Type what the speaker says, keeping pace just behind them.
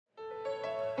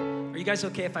you guys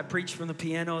okay if I preach from the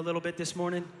piano a little bit this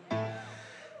morning?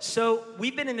 So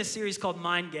we've been in this series called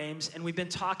Mind Games, and we've been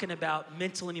talking about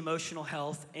mental and emotional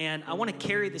health, and I want to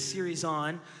carry the series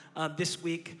on this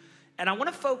week, and I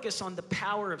want to focus on the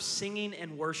power of singing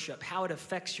and worship, how it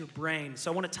affects your brain.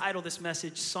 So I want to title this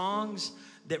message, Songs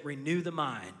That Renew the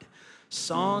Mind.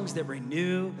 Songs that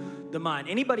renew the mind.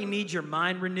 Anybody need your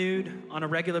mind renewed on a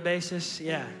regular basis?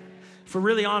 Yeah. If we're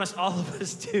really honest, all of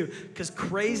us do, because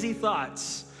crazy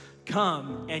thoughts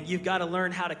come, and you've got to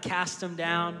learn how to cast them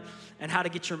down and how to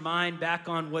get your mind back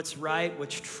on what's right,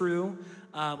 what's true,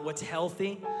 what's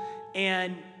healthy.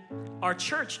 And our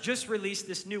church just released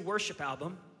this new worship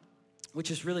album, which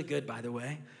is really good, by the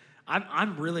way.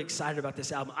 I'm really excited about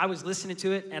this album. I was listening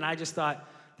to it, and I just thought,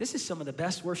 this is some of the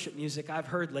best worship music I've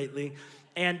heard lately.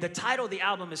 And the title of the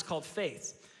album is called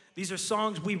Faith. These are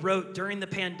songs we wrote during the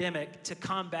pandemic to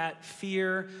combat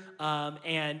fear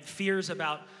and fears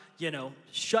about,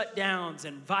 shutdowns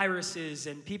and viruses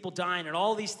and people dying and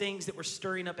all these things that were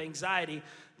stirring up anxiety.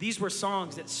 These were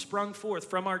songs that sprung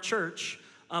forth from our church,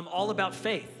 all about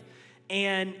faith.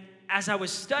 And as I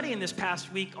was studying this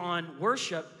past week on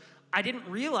worship, I didn't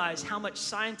realize how much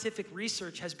scientific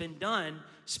research has been done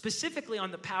specifically on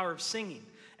the power of singing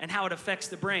and how it affects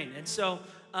the brain. And so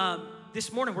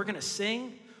this morning we're gonna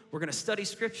sing, we're gonna study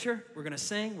scripture, we're gonna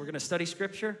sing, we're gonna study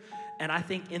scripture, and I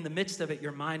think in the midst of it,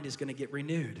 your mind is gonna get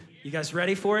renewed. You guys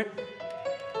ready for it?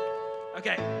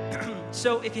 Okay,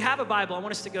 so if you have a Bible, I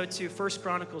want us to go to 1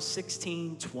 Chronicles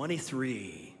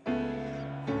 16:23.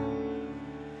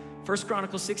 1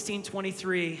 Chronicles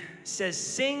 16:23 says,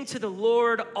 "Sing to the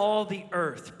Lord all the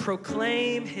earth,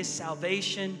 proclaim his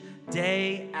salvation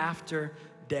day after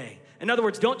day." In other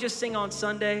words, don't just sing on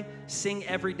Sunday, sing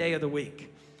every day of the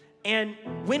week. And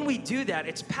when we do that,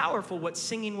 it's powerful what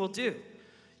singing will do.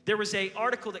 There was an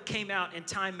article that came out in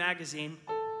Time magazine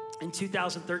in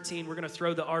 2013. We're going to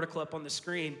throw the article up on the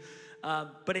screen.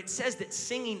 But it says that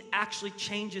singing actually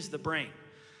changes the brain.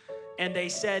 And they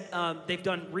said they've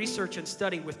done research and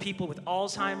study with people with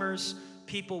Alzheimer's,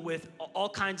 people with all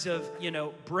kinds of,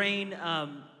 brain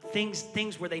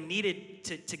things where they needed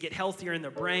to get healthier in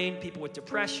their brain, people with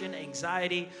depression,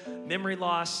 anxiety, memory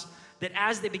loss, that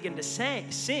as they begin to sang,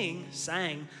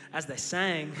 as they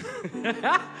sang,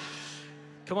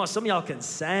 come on, some of y'all can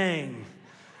sing.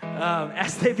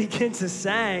 As they begin to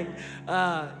sing,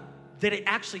 that it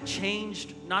actually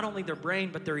changed not only their brain,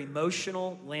 but their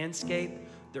emotional landscape,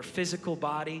 their physical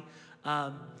body.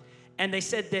 And they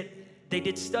said that they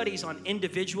did studies on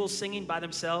individuals singing by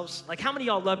themselves. Like, how many of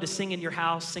y'all love to sing in your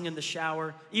house, sing in the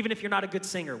shower, even if you're not a good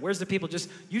singer? Where's the people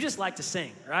you just like to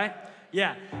sing, right?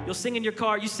 Yeah, you'll sing in your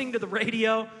car, you sing to the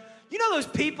radio. You know those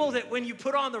people that when you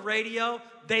put on the radio,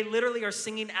 they literally are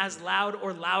singing as loud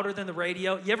or louder than the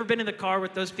radio? You ever been in the car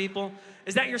with thit people?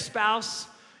 Is that your spouse,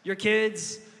 your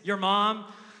kids, your mom?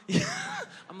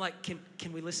 I'm like,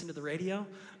 can we listen to the radio?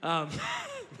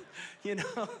 It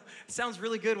sounds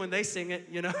really good when they sing it,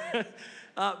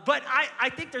 But I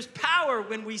think there's power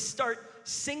when we start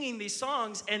singing these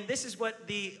songs, and this is what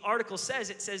the article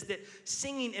says. It says that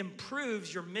singing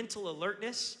improves your mental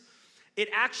alertness. It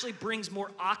actually brings more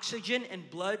oxygen and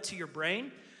blood to your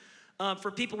brain.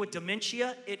 For people with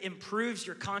dementia, it improves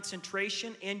your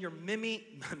concentration and your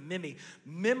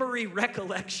memory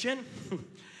recollection.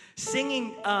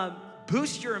 Singing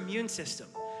boosts your immune system.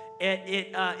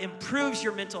 It improves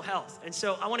your mental health. And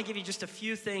so I want to give you just a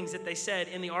few things that they said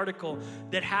in the article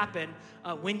that happen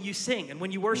when you sing and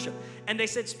when you worship. And they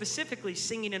said specifically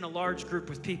singing in a large group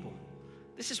with people.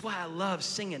 This is why I love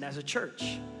singing as a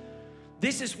church.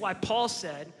 This is why Paul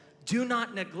said, do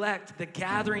not neglect the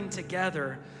gathering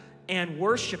together and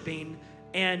worshiping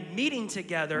and meeting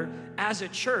together as a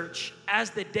church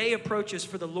as the day approaches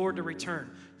for the Lord to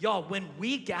return. Y'all, when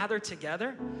we gather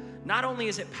together, not only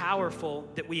is it powerful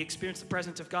that we experience the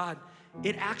presence of God,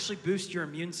 it actually boosts your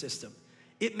immune system.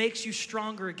 It makes you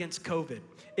stronger against COVID.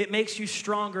 It makes you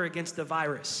stronger against the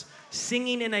virus.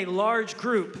 Singing in a large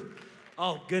group,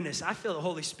 oh goodness, I feel the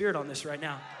Holy Spirit on this right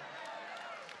now.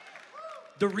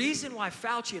 The reason why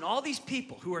Fauci and all these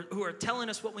people who are telling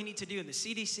us what we need to do in the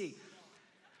CDC,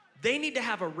 they need to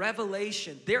have a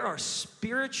revelation. There are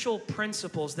spiritual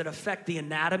principles that affect the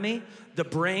anatomy, the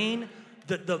brain,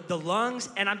 the lungs.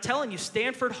 And I'm telling you,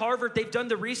 Stanford, Harvard, they've done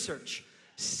the research.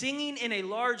 Singing in a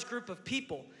large group of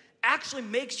people actually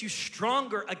makes you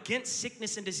stronger against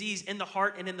sickness and disease in the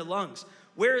heart and in the lungs.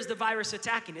 Where is the virus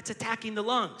attacking? It's attacking the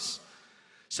lungs.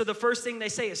 So the first thing they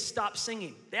say is stop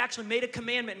singing. They actually made a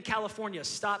commandment in California,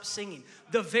 stop singing.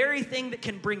 The very thing that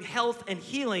can bring health and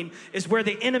healing is where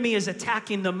the enemy is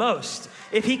attacking the most.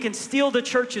 If he can steal the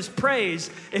church's praise,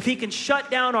 if he can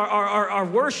shut down our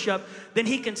worship, then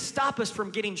he can stop us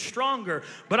from getting stronger.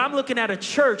 But I'm looking at a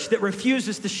church that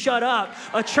refuses to shut up,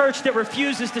 a church that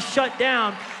refuses to shut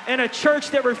down, and a church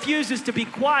that refuses to be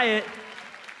quiet.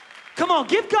 Come on,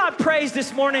 give God praise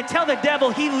this morning. Tell the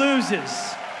devil he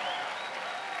loses.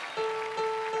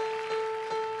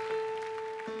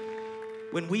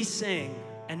 When we sing,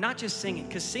 and not just singing,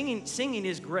 because singing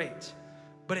is great,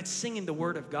 but it's singing the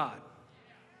word of God.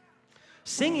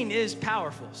 Singing is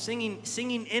powerful.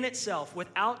 Singing in itself,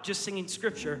 without just singing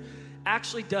scripture,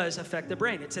 actually does affect the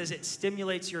brain. It says it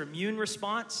stimulates your immune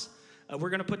response. We're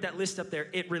going to put that list up there.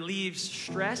 It relieves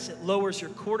stress. It lowers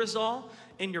your cortisol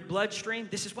in your bloodstream.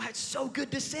 This is why it's so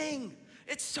good to sing.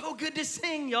 It's so good to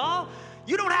sing, y'all.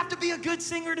 You don't have to be a good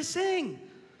singer to sing.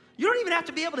 You don't even have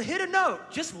to be able to hit a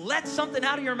note. Just let something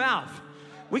out of your mouth.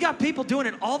 We got people doing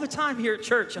it all the time here at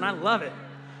church, and I love it.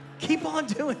 Keep on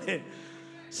doing it.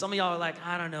 Some of y'all are like,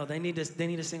 I don't know, they need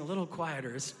to sing a little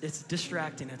quieter. It's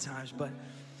distracting at times.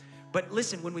 But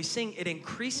listen, when we sing, it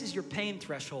increases your pain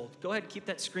threshold. Go ahead, keep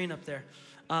that screen up there.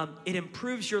 It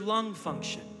improves your lung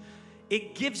function.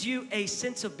 It gives you a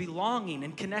sense of belonging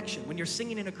and connection. When you're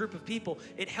singing in a group of people,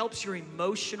 it helps your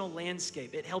emotional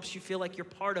landscape. It helps you feel like you're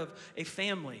part of a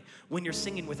family when you're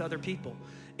singing with other people.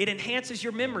 It enhances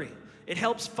your memory. It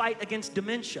helps fight against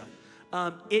dementia.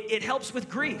 It helps with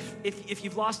grief. If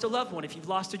you've lost a loved one, if you've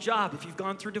lost a job, if you've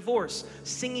gone through divorce,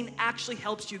 singing actually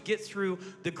helps you get through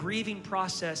the grieving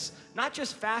process, not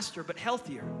just faster, but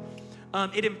healthier.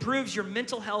 It improves your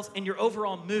mental health and your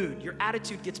overall mood. Your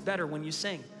attitude gets better when you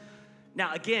sing.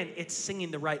 Now, again, it's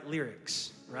singing the right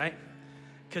lyrics, right?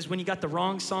 Because when you got the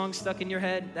wrong song stuck in your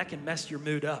head, that can mess your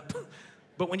mood up.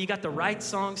 But when you got the right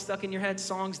song stuck in your head,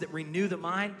 songs that renew the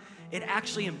mind, it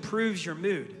actually improves your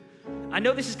mood. I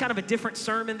know this is kind of a different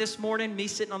sermon this morning, me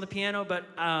sitting on the piano, but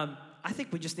I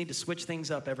think we just need to switch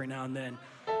things up every now and then.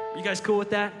 You guys cool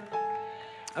with that?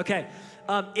 Okay.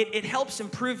 It helps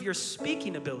improve your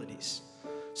speaking abilities.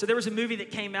 So there was a movie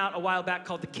that came out a while back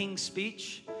called The King's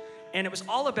Speech. And it was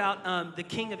all about the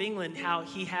King of England, how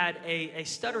he had a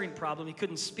stuttering problem. He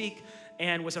couldn't speak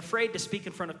and was afraid to speak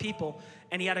in front of people.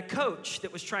 And he had a coach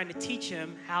that was trying to teach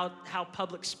him how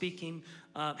public speaking,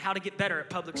 how to get better at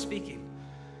public speaking.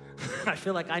 I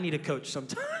feel like I need a coach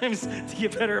sometimes to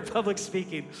get better at public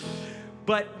speaking.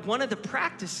 But one of the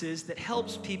practices that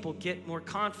helps people get more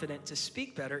confident to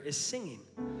speak better is singing.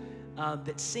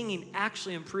 That singing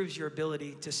actually improves your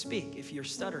ability to speak if you're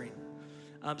stuttering.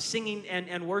 Singing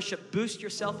and worship boost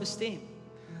your self-esteem.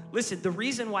 Listen, the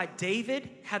reason why David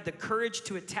had the courage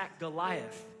to attack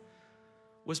Goliath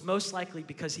was most likely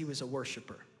because he was a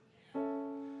worshiper.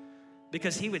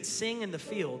 Because he would sing in the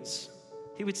fields.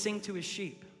 He would sing to his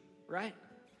sheep, right?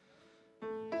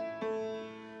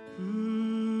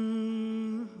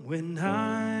 When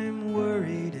I'm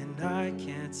worried and I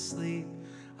can't sleep,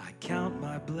 I count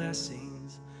my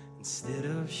blessings instead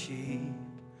of sheep.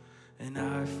 And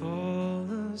I fall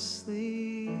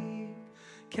asleep,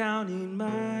 counting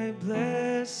my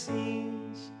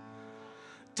blessings.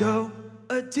 Doe,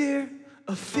 a deer,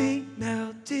 a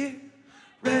female deer,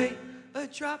 ray, a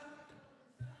drop.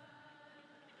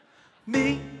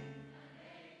 Me,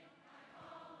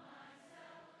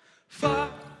 far,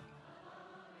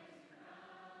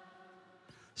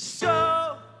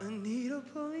 so a needle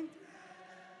pulling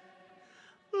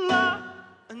thread, love,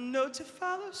 a note to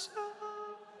follow, so.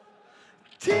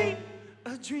 Tea,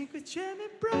 a drink with jam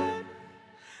and bread,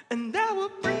 and that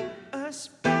will bring us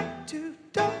back to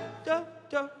do, do,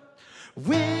 do.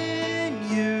 When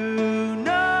you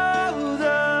know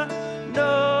the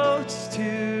notes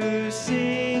to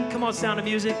sing, come on, Sound of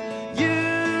Music,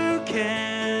 you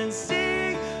can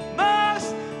sing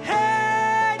most anything.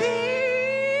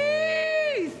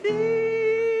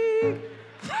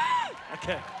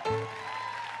 Okay.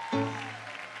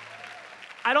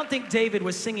 I don't think David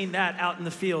was singing that out in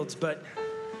the fields, but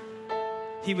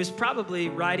he was probably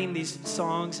writing these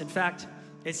songs. In fact,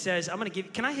 it says,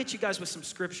 can I hit you guys with some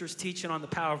scriptures teaching on the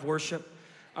power of worship?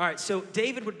 All right, so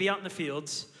David would be out in the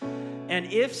fields, and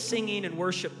if singing and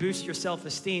worship boosts your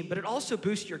self-esteem, but it also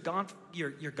boosts your Godfidence,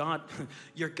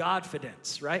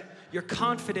 right? Your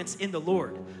confidence in the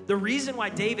Lord. The reason why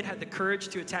David had the courage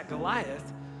to attack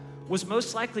Goliath was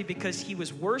most likely because he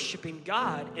was worshiping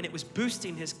God, and it was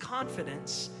boosting his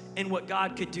confidence in what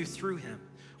God could do through him,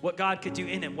 what God could do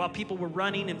in him. While people were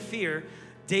running in fear,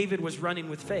 David was running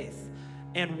with faith.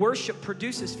 And worship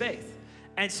produces faith.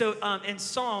 And so in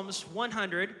Psalms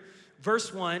 100,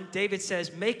 verse 1, David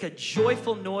says, make a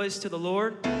joyful noise to the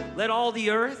Lord. Let all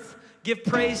the earth give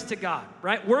praise to God,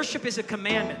 right? Worship is a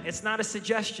commandment. It's not a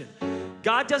suggestion.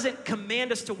 God doesn't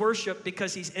command us to worship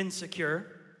because he's insecure.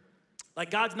 Like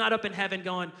God's not up in heaven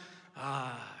going,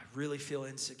 I really feel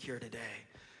insecure today.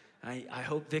 I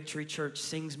hope Victory Church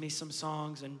sings me some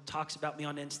songs and talks about me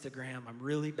on Instagram. I'm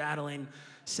really battling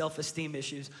self-esteem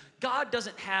issues. God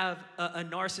doesn't have a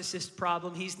narcissist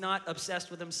problem. He's not obsessed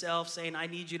with himself saying, I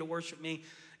need you to worship me.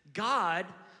 God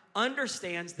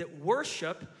understands that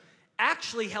worship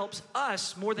actually helps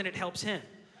us more than it helps him.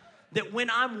 That when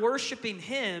I'm worshiping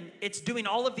him, it's doing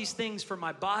all of these things for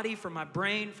my body, for my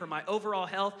brain, for my overall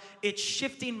health. It's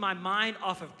shifting my mind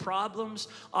off of problems,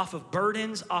 off of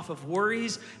burdens, off of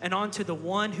worries, and onto the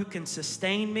one who can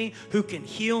sustain me, who can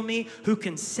heal me, who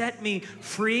can set me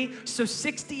free. So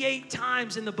 68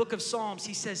 times in the book of Psalms,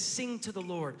 he says, sing to the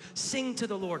Lord, sing to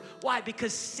the Lord. Why?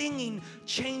 Because singing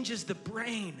changes the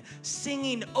brain.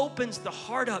 Singing opens the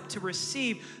heart up to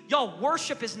receive. Y'all,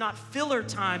 worship is not filler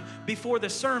time before the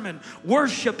sermon.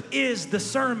 Worship is the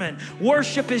sermon.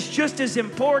 Worship is just as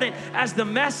important as the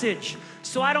message.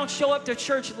 So I don't show up to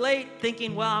church late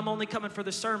thinking, well, I'm only coming for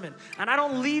the sermon. And I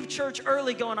don't leave church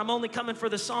early going, I'm only coming for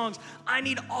the songs. I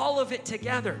need all of it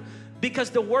together because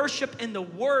the worship and the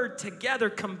word together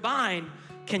combined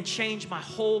can change my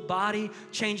whole body,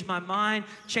 change my mind,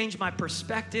 change my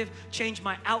perspective, change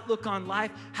my outlook on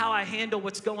life, how I handle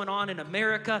what's going on in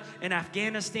America, in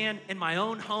Afghanistan, in my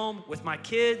own home, with my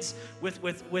kids,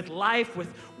 with life,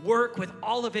 with work, with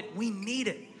all of it. We need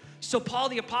it. So Paul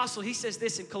the Apostle, he says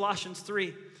this in Colossians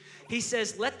 3. He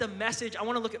says, let the message, I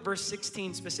want to look at verse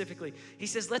 16 specifically. He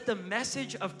says, let the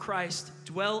message of Christ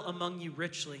dwell among you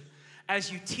richly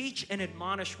as you teach and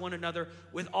admonish one another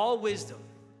with all wisdom.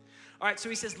 All right, so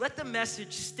he says, let the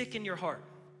message stick in your heart.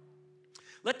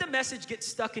 Let the message get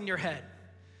stuck in your head.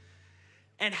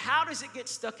 And how does it get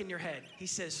stuck in your head? He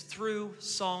says, through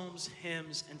psalms,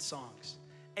 hymns, and songs.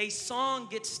 A song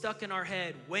gets stuck in our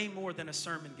head way more than a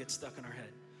sermon gets stuck in our head.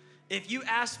 If you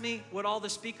ask me what all the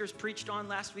speakers preached on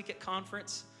last week at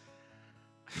conference,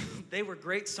 they were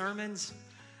great sermons.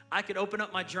 I could open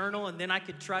up my journal and then I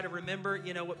could try to remember,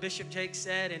 what Bishop Jake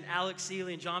said and Alex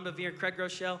Seeley and John Bevere and Craig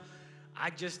Rochelle.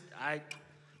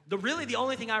 The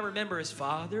only thing I remember is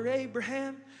Father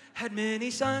Abraham had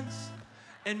many sons,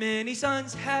 and many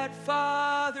sons had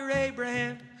Father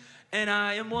Abraham, and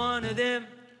I am one of them.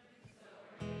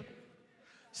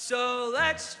 So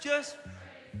let's just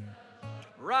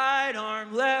right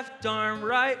arm,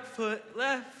 right foot,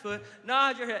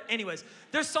 nod your head. Anyways,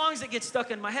 there's songs that get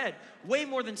stuck in my head way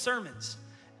more than sermons.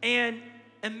 And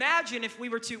imagine if we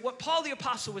were to, what Paul the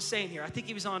Apostle was saying here, I think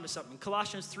he was on to something.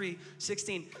 Colossians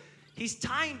 3:16, he's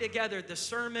tying together the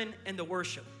sermon and the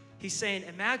worship. He's saying,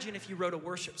 imagine if you wrote a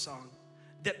worship song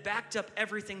that backed up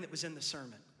everything that was in the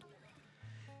sermon.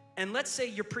 And let's say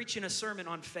you're preaching a sermon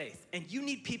on faith and you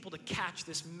need people to catch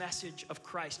this message of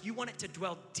Christ. You want it to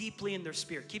dwell deeply in their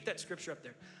spirit. Keep that scripture up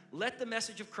there. Let the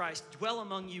message of Christ dwell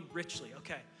among you richly.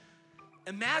 Okay.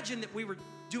 Imagine that we were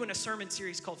doing a sermon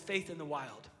series called Faith in the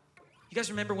Wild. You guys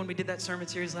remember when we did that sermon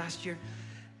series last year?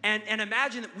 And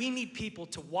imagine that we need people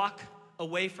to walk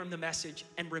away from the message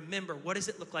and remember, what does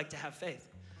it look like to have faith?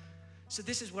 So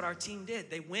this is what our team did.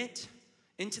 They went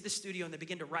into the studio and they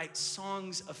began to write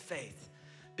songs of faith,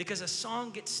 because a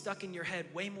song gets stuck in your head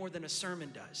way more than a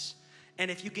sermon does. And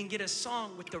if you can get a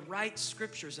song with the right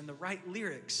scriptures and the right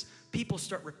lyrics, people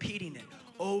start repeating it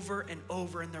over and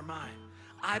over in their mind.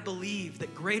 I believe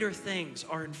that greater things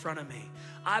are in front of me.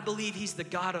 I believe he's the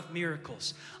God of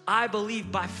miracles. I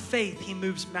believe by faith he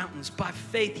moves mountains. By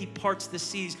faith he parts the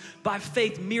seas. By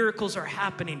faith miracles are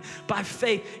happening. By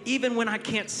faith, even when I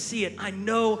can't see it, I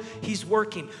know he's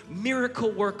working.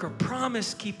 Miracle worker,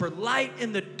 promise keeper, light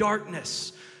in the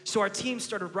darkness. So our team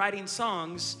started writing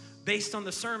songs based on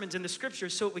the sermons and the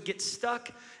scriptures so it would get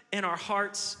stuck in our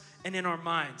hearts and in our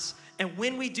minds. And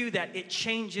when we do that, it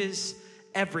changes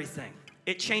everything.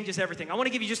 It changes everything. I want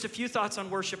to give you just a few thoughts on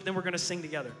worship, then we're going to sing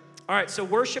together. All right, so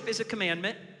worship is a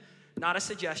commandment, not a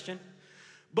suggestion.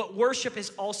 But worship is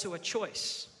also a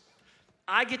choice.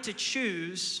 I get to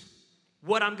choose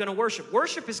what I'm going to worship.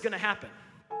 Worship is going to happen.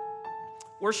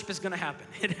 Worship is going to happen.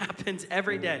 It happens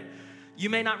every day. You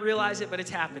may not realize it, but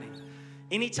it's happening.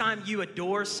 Anytime you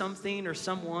adore something or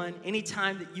someone,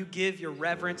 anytime that you give your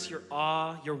reverence, your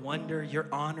awe, your wonder, your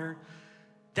honor,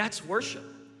 that's worship.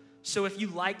 So if you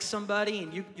like somebody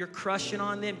and you're crushing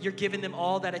on them, you're giving them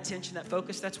all that attention, that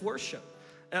focus, that's worship.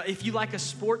 If you like a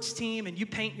sports team and you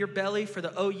paint your belly for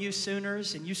the OU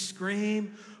Sooners and you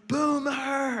scream,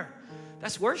 Boomer,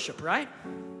 that's worship, right?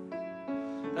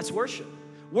 That's worship.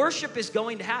 Worship is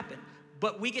going to happen.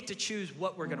 but we get to choose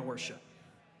what we're gonna worship.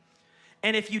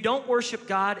 And if you don't worship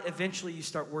God, eventually you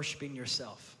start worshiping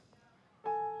yourself.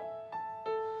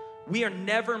 We are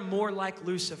never more like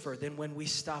Lucifer than when we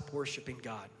stop worshiping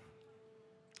God.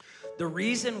 The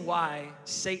reason why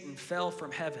Satan fell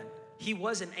from heaven, he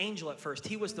was an angel at first.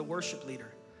 He was the worship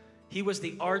leader. He was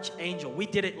the archangel. We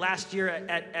did it last year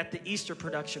at the Easter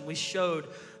production. We showed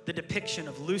the depiction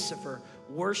of Lucifer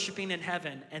worshiping in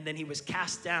heaven, and then he was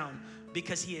cast down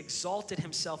because he exalted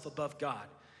himself above God.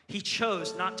 He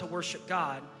chose not to worship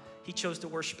God. He chose to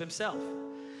worship himself.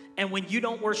 And when you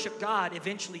don't worship God,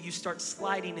 eventually you start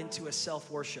sliding into a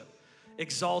self-worship,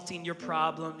 exalting your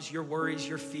problems, your worries,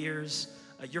 your fears,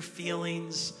 your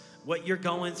feelings, what you're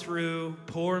going through.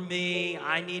 Poor me,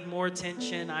 I need more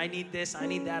attention, I need this, I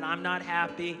need that, I'm not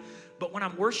happy. But when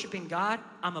I'm worshiping God,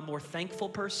 I'm a more thankful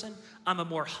person. I'm a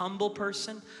more humble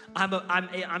person.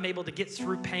 I'm able to get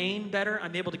through pain better.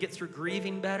 I'm able to get through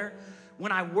grieving better.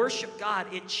 When I worship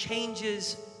God, it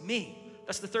changes me.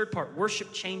 That's the third part.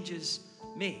 Worship changes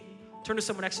me. Turn to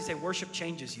someone next to you and say, worship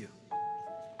changes you.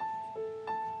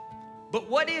 But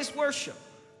what is worship?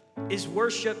 Is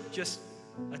worship just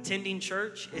attending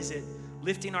church? Is it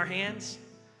lifting our hands?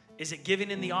 Is it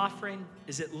giving in the offering?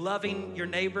 Is it loving your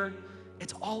neighbor?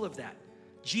 It's all of that.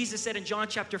 Jesus said in John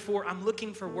chapter 4, I'm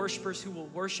looking for worshipers who will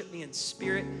worship me in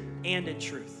spirit and in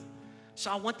truth.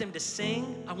 So I want them to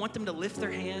sing. I want them to lift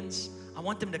their hands. I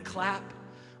want them to clap.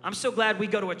 I'm so glad we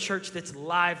go to a church that's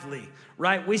lively,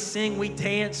 right? We sing, we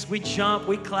dance, we jump,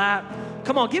 we clap.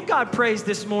 Come on, give God praise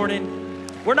this morning.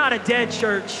 We're not a dead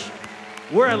church.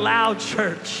 We're a loud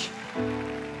church.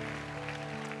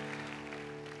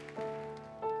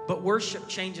 But worship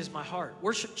changes my heart.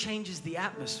 Worship changes the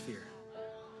atmosphere.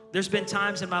 There's been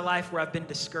times in my life where I've been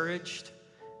discouraged,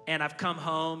 and I've come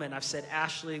home and I've said,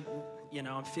 Ashley, you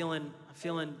know, I'm feeling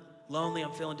lonely.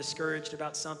 I'm feeling discouraged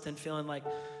about something, feeling like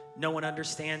no one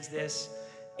understands this.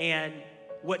 And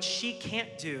what she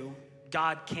can't do,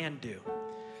 God can do.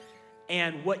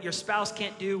 And what your spouse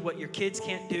can't do, what your kids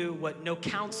can't do, what no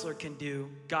counselor can do,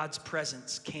 God's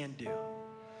presence can do.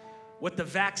 What the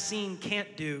vaccine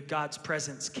can't do, God's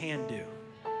presence can do.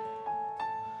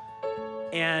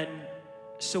 And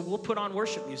so we'll put on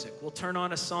worship music. We'll turn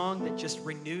on a song that just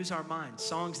renews our minds,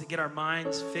 songs that get our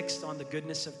minds fixed on the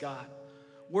goodness of God.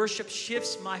 Worship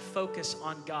shifts my focus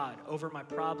on God over my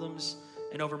problems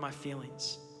and over my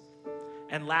feelings.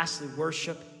 And lastly,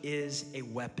 worship is a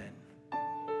weapon.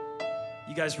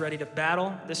 You guys ready to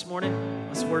battle this morning?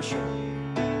 Let's worship.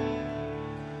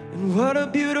 And what a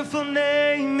beautiful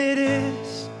name it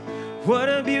is. What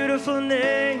a beautiful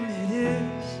name it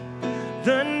is.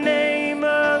 The name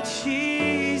of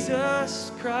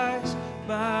Jesus Christ,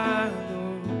 my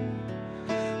Lord.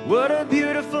 What a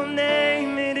beautiful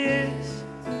name it is.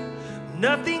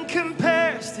 Nothing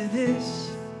compares to this.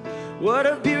 What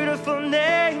a beautiful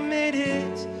name it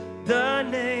is. The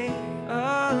name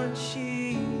of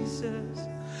Jesus.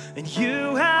 And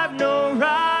you have no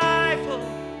rival.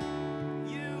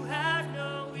 You have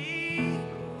no equal.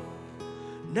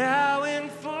 Now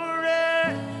and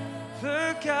forever,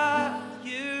 God,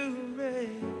 you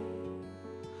reign.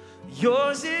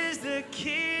 Yours is the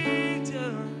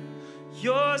kingdom.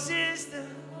 Yours is the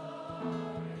glory.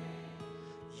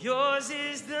 Yours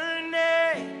is the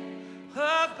name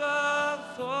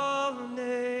above all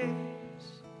names.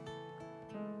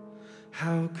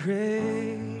 How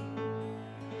great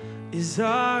is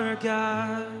our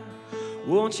God.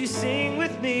 Won't you sing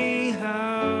with me?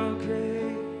 How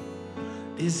great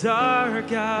is our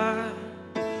God.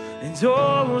 And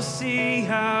oh, we'll see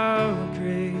how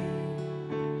great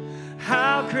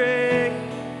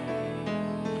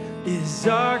is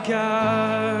our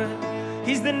God.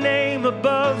 He's the name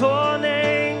above all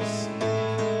names.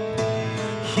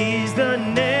 He's the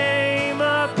name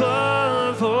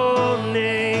above all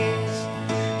names.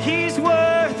 He's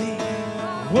worthy,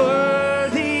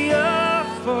 worthy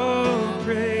of all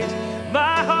praise.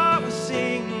 My heart will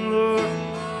sing, Lord.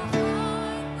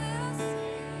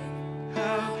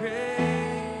 How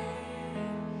great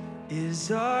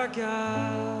is our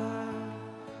God.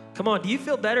 Come on, do you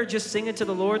feel better just singing to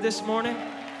the Lord this morning?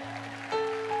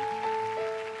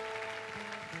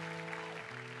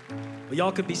 Well,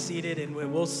 y'all could be seated and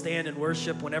we'll stand and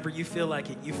worship whenever you feel like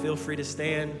it. You feel free to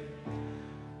stand.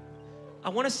 I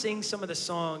want to sing some of the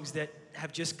songs that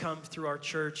have just come through our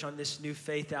church on this new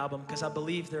faith album because I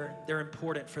believe they're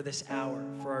important for this hour,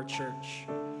 for our church.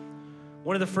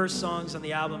 One of the first songs on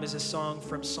the album is a song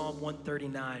from Psalm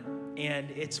 139, and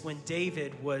it's when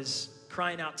David was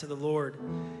crying out to the Lord,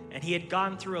 and he had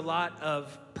gone through a lot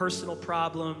of personal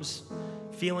problems,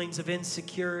 feelings of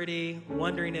insecurity,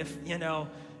 wondering if,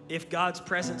 if God's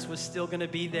presence was still going to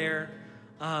be there.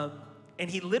 And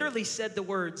he literally said the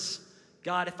words,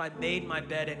 God, if I made my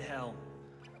bed in hell,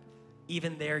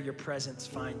 even there your presence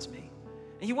finds me.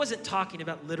 And he wasn't talking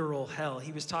about literal hell.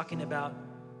 He was talking about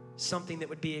something that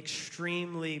would be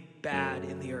extremely bad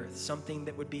in the earth, something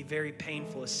that would be very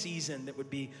painful, a season that would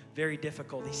be very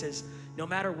difficult. He says, no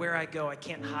matter where I go, I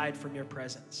can't hide from your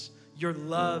presence. Your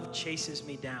love chases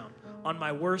me down on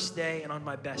my worst day and on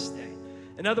my best day.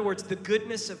 In other words, the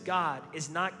goodness of God is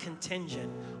not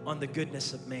contingent on the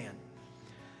goodness of man.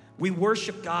 We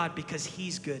worship God because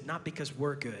he's good, not because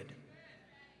we're good.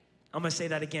 I'm going to say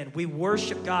that again. We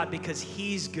worship God because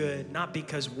he's good, not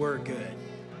because we're good.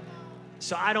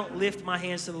 So I don't lift my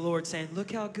hands to the Lord saying,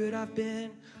 look how good I've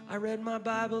been. I read my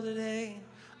Bible today.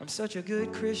 I'm such a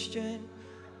good Christian.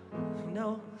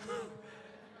 No.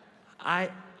 I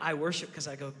worship because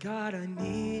I go, God, I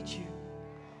need you.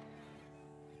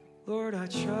 Lord, I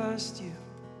trust you.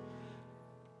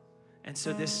 And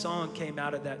so this song came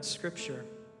out of that scripture.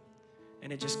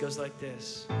 And it just goes like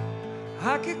this.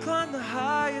 I could climb the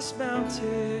highest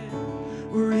mountain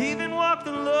or even walk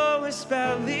the lowest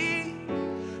valley,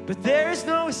 but there is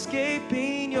no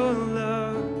escaping your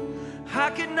love. I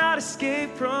could not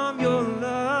escape from your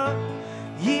love.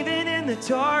 Even in the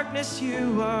darkness,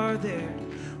 you are there.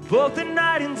 Both the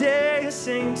night and day, I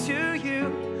sing to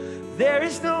you. There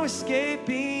is no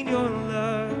escaping your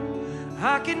love.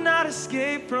 I could not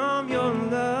escape from your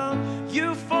love.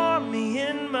 You formed me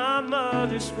in my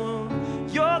mother's womb.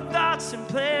 Your thoughts and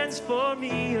plans for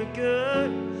me are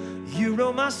good. You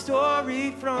wrote my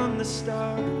story from the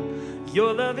start.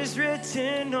 Your love is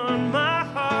written on my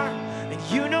heart, and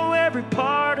you know every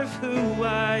part of who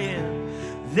I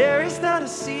am. There is not a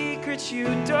secret you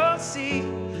don't see.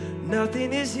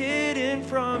 Nothing is hidden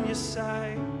from your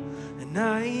sight, and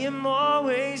I am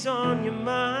always on your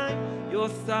mind. Your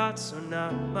thoughts are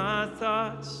not my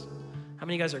thoughts. How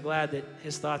many of you guys are glad that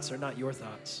his thoughts are not your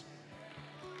thoughts?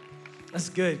 That's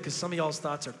good, because some of y'all's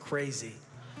thoughts are crazy.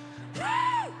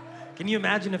 Can you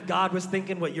imagine if God was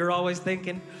thinking what you're always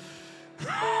thinking?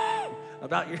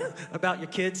 about your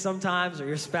kids sometimes, or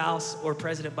your spouse, or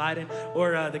President Biden,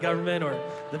 or the government, or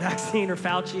the vaccine, or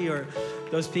Fauci, or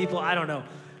those people. I don't know.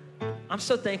 I'm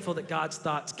so thankful that God's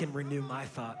thoughts can renew my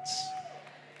thoughts.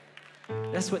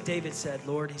 That's what David said,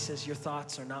 Lord. He says, your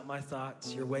thoughts are not my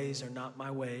thoughts. Your ways are not my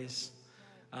ways.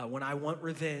 When I want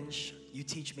revenge, you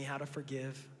teach me how to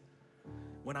forgive.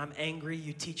 When I'm angry,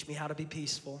 you teach me how to be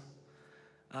peaceful.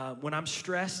 When I'm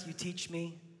stressed, you teach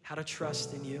me how to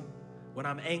trust in you. When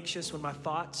I'm anxious, when my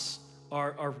thoughts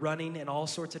are running in all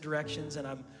sorts of directions and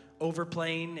I'm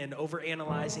overplaying and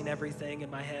overanalyzing everything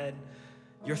in my head,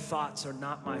 your thoughts are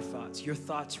not my thoughts. Your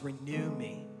thoughts renew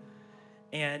me.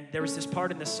 And there was this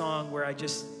part in the song where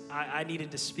I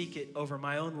needed to speak it over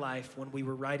my own life when we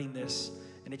were writing this.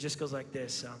 And it just goes like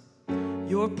this.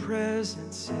 Your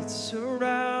presence, it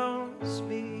surrounds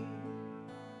me.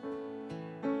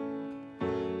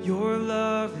 Your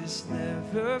love is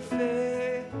never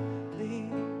failing.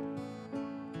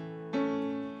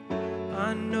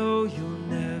 I know you'll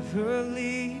never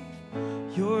leave.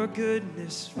 Your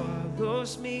goodness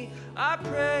follows me. I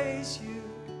praise you.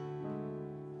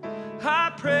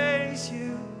 I praise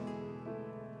you.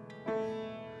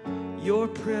 Your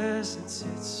presence,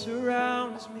 it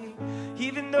surrounds me.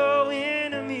 Even though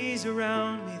enemies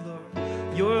around me,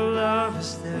 Lord, your love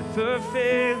is never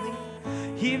failing.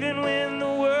 Even when the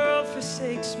world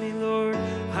forsakes me, Lord,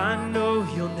 I know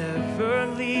you'll never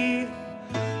leave.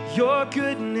 Your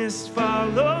goodness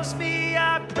follows me.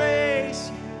 I praise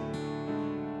you.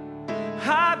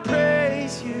 I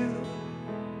praise you.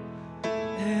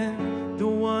 And the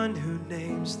one who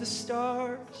names the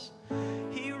stars,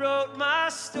 he wrote my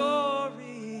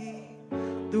story.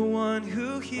 The one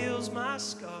who heals my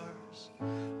scars,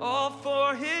 all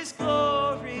for his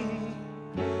glory.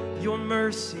 Your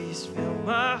mercies fill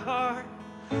my heart.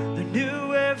 They're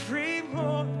new every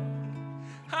morning.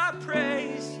 I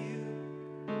praise you.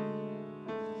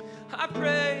 I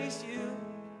praise you.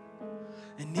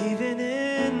 And even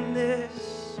in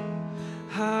this,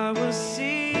 I will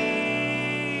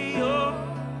see your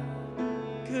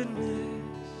goodness.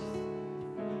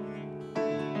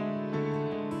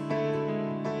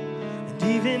 And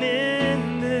even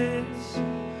in this,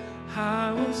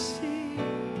 I will see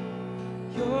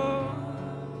your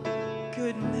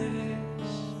goodness.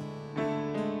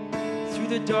 Through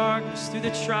the darkness, through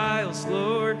the trials,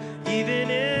 Lord, even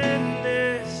in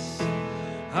this,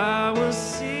 I will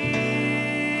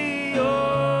see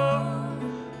your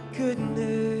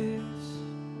goodness.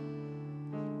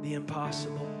 The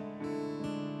impossible.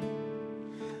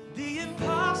 The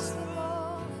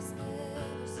impossible.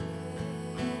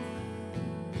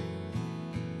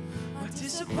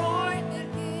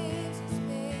 disappointment gives you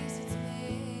space, it's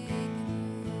making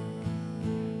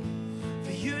room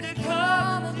for you to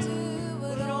come and do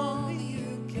what only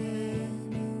you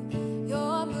can do.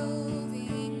 You're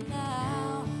moving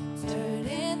now,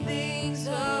 turning things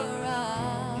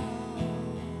around.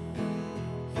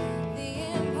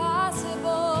 The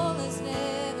impossible has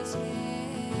never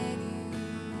scared you.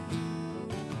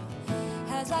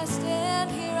 As I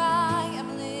stand here, I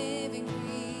am living,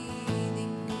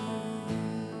 breathing proof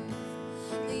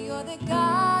that you're the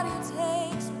God who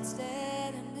takes what's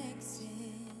dead and makes it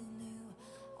new.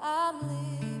 I'm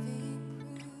living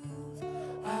proof,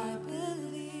 I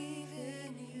believe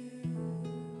in you.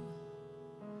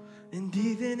 And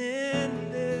even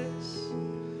in this,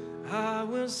 I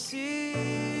will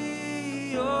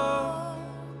see your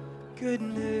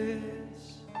goodness.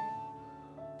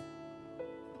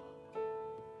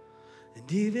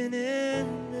 And even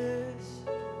in this,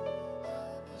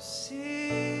 I'll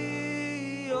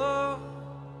see your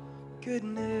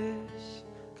goodness.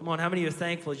 Come on, how many are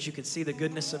thankful that you could see the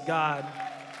goodness of God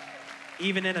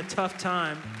even in a tough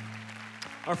time?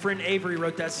 Our friend Avery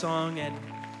wrote that song, and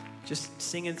just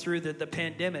singing through the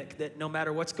pandemic, that no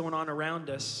matter what's going on around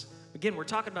us, again, we're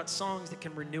talking about songs that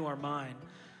can renew our mind.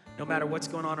 No matter what's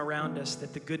going on around us,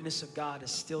 that the goodness of God is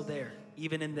still there,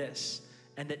 even in this,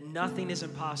 and that nothing is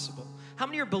impossible. How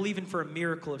many are believing for a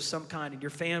miracle of some kind in your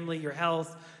family, your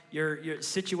health, your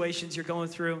situations you're going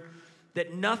through,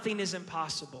 that nothing is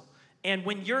impossible? And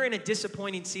when you're in a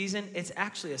disappointing season, it's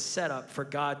actually a setup for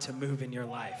God to move in your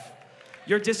life.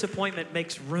 Your disappointment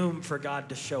makes room for God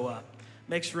to show up,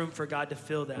 makes room for God to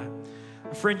fill that.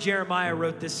 A friend Jeremiah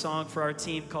wrote this song for our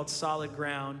team called Solid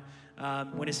Ground.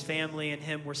 When his family and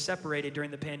him were separated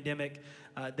during the pandemic,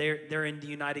 they're in the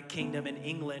United Kingdom in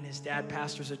England. His dad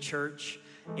pastors a church,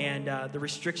 and the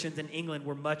restrictions in England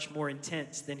were much more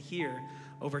intense than here,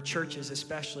 over churches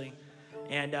especially.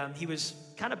 And he was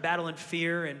kind of battling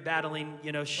fear and battling,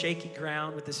 shaky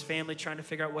ground with his family, trying to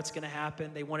figure out what's going to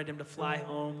happen. They wanted him to fly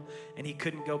home, and he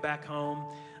couldn't go back home.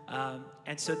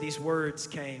 And so these words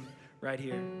came right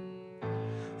here.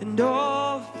 And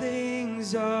all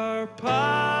things are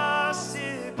possible.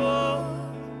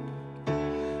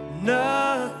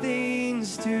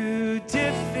 Nothing's too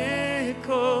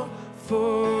difficult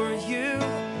for you.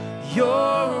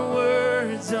 Your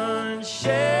word's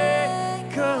unshakable.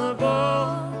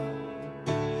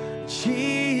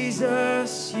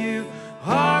 Jesus, you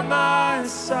are my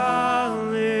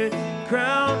solid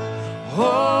ground.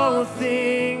 All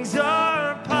things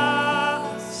are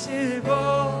possible.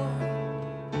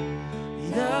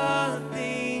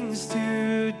 Nothing's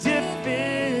too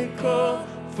difficult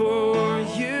for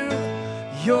you.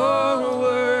 Your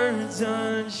word's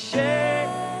unshakable.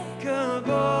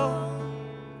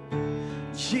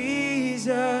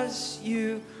 Jesus,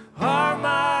 you are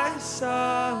my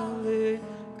solid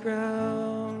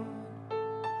ground.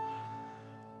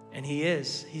 And he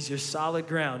is. He's your solid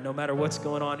ground no matter what's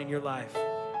going on in your life.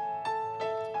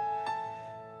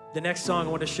 The next song I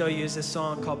want to show you is this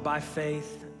song called By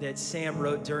Faith that Sam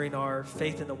wrote during our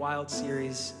Faith in the Wild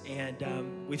series. And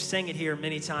we've sang it here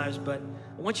many times, but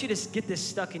I want you to get this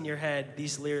stuck in your head,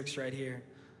 these lyrics right here.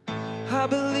 I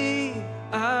believe,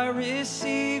 I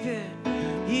receive it,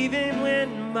 even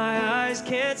when my eyes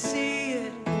can't see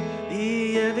it.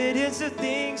 The evidence of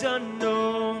things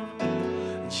unknown.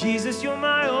 Jesus, you're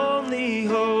my only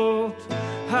hope.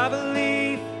 I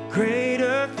believe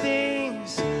greater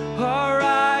things are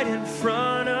right in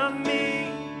front of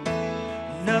me.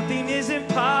 Nothing is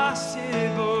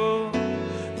impossible.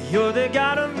 You're the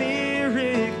God of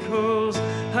miracles.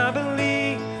 I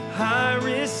believe, I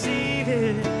receive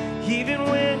it, even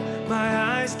when my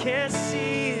eyes can't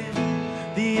see it.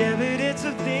 The evidence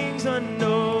of things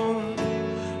unknown.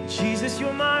 Jesus,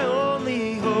 you're my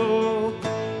only hope.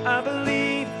 I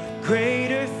believe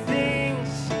greater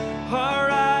things are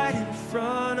right in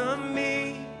front of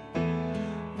me.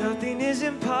 Nothing is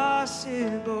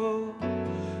impossible.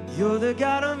 You're the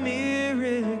God of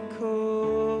miracles.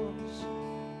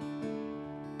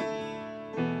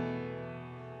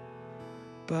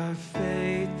 By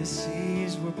faith the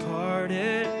seas were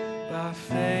parted. By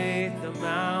faith the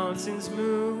mountains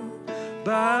move.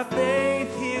 By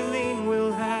faith healing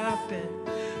will happen.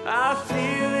 I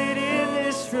feel it in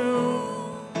this room.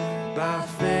 By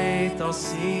faith I'll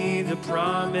see the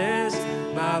promise.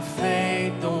 By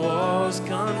faith the walls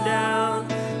come down.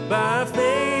 By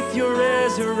faith you're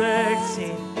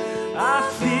resurrecting. I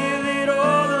feel it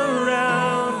all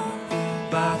around.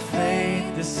 By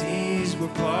faith the seas were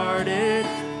parted.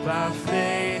 By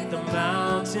faith the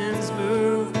mountains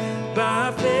move.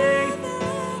 By faith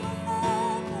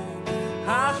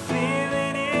I feel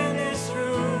it in this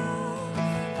room.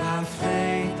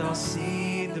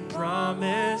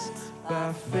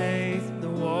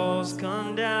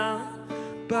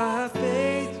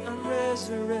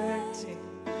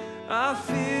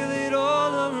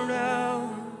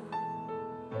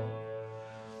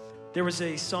 There was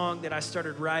a song that I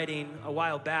started writing a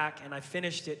while back, and I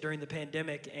finished it during the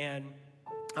pandemic, and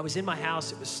I was in my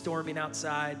house. It was storming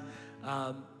outside,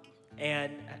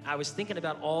 and I was thinking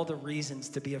about all the reasons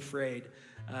to be afraid.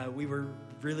 We were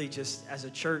really just, as a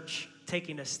church,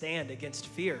 taking a stand against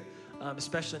fear,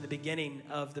 especially in the beginning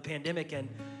of the pandemic,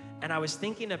 and I was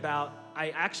thinking about,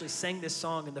 I actually sang this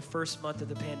song in the first month of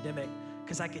the pandemic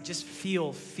because I could just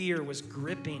feel fear was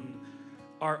gripping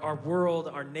our world,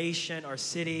 our nation, our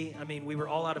city. I mean, we were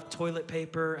all out of toilet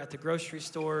paper at the grocery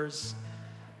stores.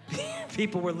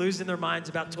 People were losing their minds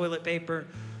about toilet paper.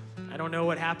 I don't know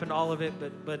what happened to all of it,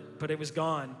 but it was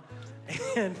gone.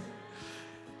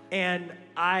 And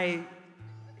I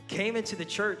came into the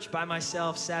church by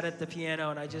myself, sat at the piano,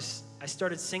 and I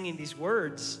started singing these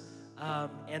words,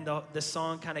 and the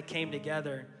song kind of came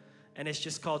together, and it's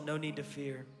just called No Need to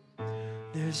Fear.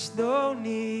 There's no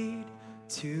need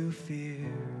to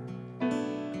fear.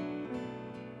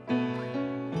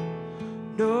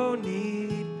 No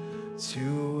need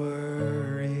to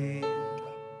worry.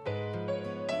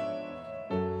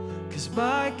 'Cause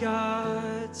my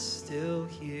God's still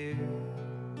here.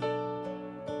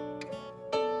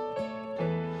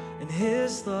 And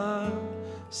His love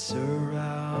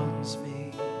surrounds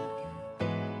me.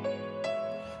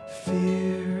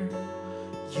 Fear,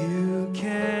 you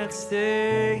can't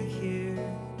stay here.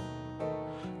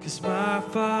 'Cause my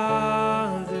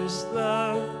Father's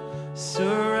love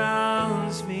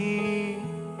surrounds me.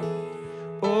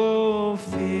 Oh,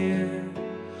 fear,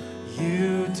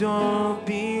 you don't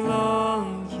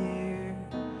belong here.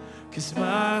 'Cause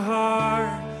my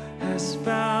heart has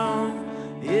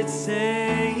found its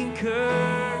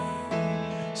anchor.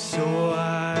 So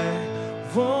I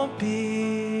won't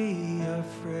be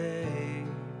afraid.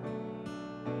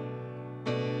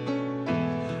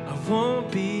 I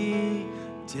won't be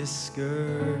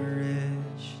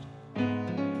discouraged,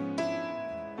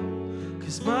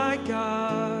 'cause my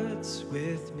God's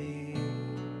with me,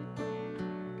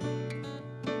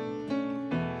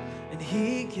 and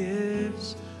He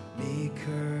gives me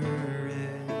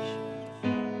courage.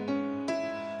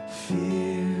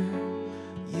 Fear,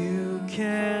 you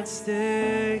can't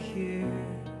stay here,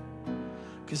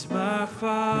 'cause my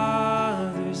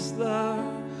Father's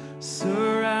love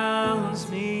surrounds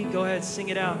me. Go ahead, sing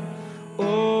it out.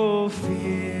 Oh,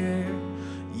 fear,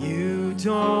 you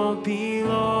don't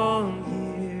belong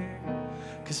here,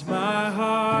 'cause my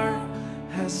heart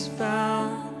has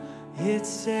found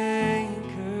its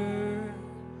anchor,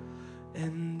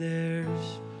 and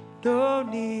there's no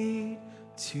need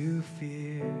to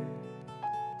fear.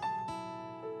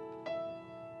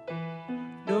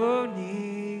 No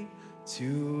need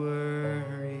to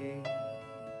worry,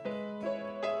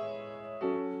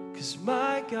 'cause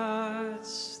my God's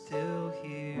still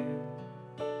here,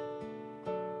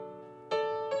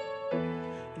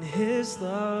 and His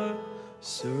love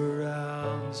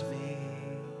surrounds me.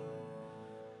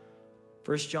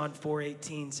 1 John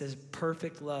 4:18 says,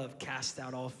 perfect love casts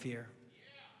out all fear.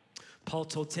 Paul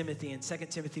told Timothy in 2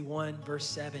 Timothy 1, verse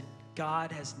 7,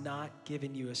 God has not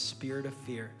given you a spirit of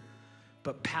fear,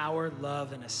 but power,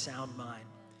 love, and a sound mind.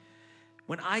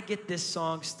 When I get this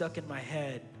song stuck in my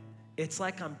head, it's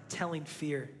like I'm telling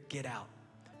fear, get out.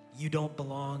 You don't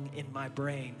belong in my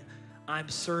brain. I'm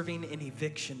serving an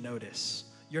eviction notice.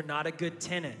 You're not a good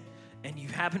tenant, and you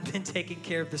haven't been taking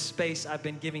care of the space I've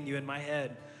been giving you in my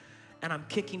head. And I'm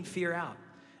kicking fear out.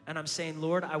 And I'm saying,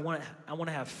 Lord, I want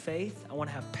to have faith. I want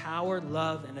to have power,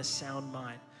 love, and a sound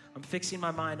mind. I'm fixing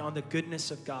my mind on the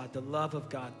goodness of God, the love of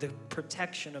God, the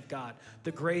protection of God,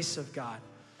 the grace of God.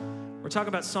 We're talking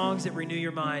about songs that renew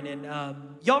your mind. And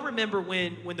y'all remember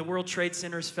when the World Trade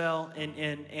Centers fell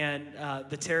and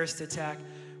the terrorist attack?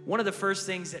 One of the first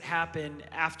things that happened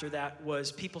after that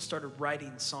was people started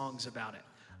writing songs about it.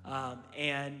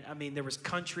 And I mean, there was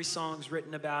country songs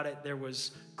written about it. There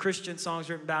was Christian songs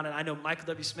written about it. I know Michael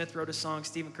W. Smith wrote a song,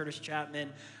 Stephen Curtis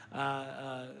Chapman.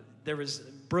 There was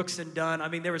Brooks and Dunn. I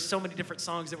mean, there were so many different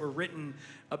songs that were written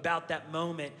about that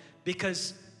moment,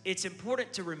 because it's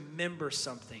important to remember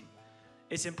something.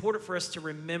 It's important for us to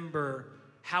remember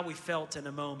how we felt in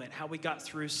a moment, how we got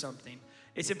through something.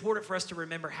 It's important for us to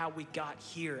remember how we got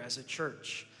here as a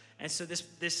church. And so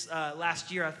this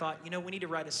last year, I thought, we need to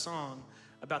write a song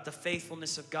about the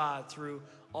faithfulness of God through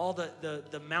all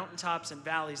the mountaintops and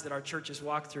valleys that our churches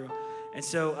walk through. And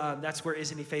so that's where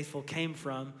Isn't He Faithful came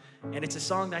from. And it's a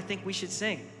song that I think we should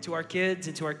sing to our kids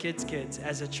and to our kids' kids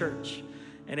as a church.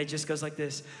 And it just goes like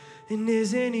this. And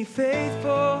isn't He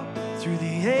faithful through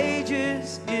the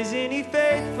ages? Isn't He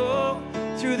faithful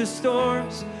through the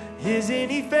storms? Isn't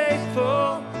He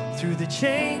faithful through the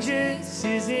changes?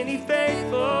 Isn't He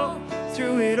faithful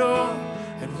through it all?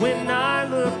 And when I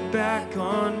look back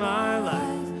on my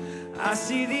life, I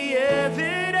see the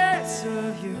evidence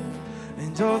of you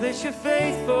and all that your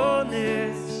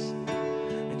faithfulness.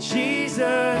 And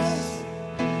Jesus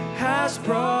has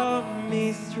brought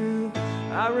me through.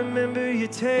 I remember you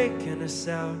taking us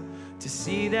out to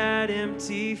see that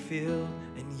empty field,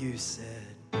 and you said,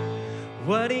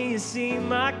 what do you see,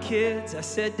 my kids? I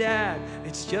said, Dad,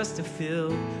 it's just a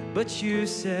field. But you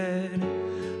said,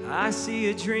 I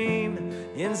see a dream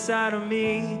inside of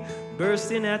me,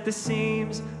 bursting at the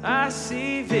seams. I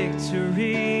see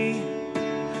victory.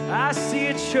 I see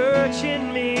a church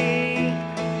in me.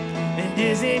 And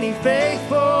isn't he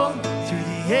faithful through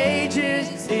the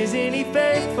ages? Isn't he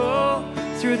faithful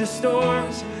through the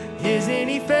storms? Isn't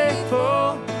he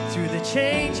faithful through the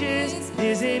changes?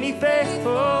 Isn't he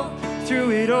faithful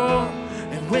through it all?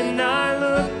 And when I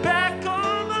look back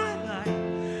on my life,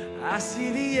 I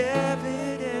see the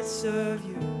evidence of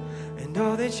you and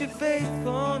all that your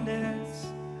faithfulness.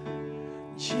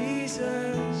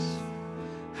 Jesus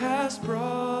has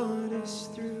brought us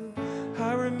through.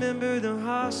 I remember the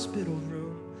hospital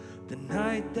room, the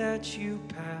night that you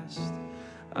passed.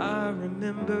 I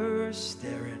remember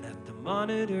staring at the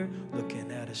monitor,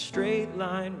 looking at a straight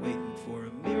line, waiting for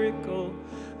a miracle.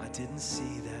 I didn't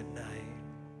see that night.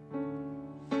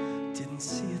 Didn't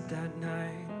see it that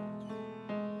night.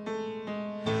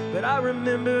 But I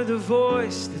remember the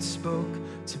voice that spoke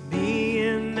to me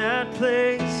in that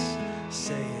place,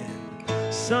 saying,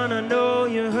 son, I know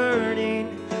you're hurting,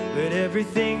 but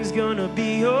everything's gonna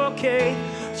be okay.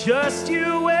 Just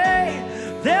you wait,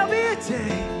 there'll be a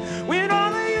day when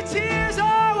all of your tears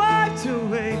are wiped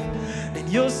away, and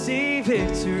you'll see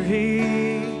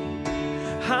victory.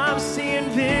 I'm seeing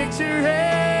victory.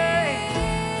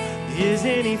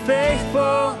 Isn't he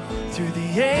faithful through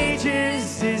the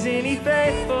ages? Isn't he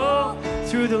faithful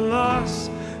through the loss?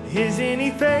 Isn't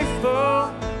he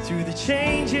faithful through the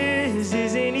changes?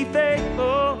 Isn't he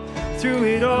faithful through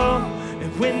it all?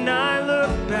 And when I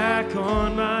look back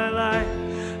on my life,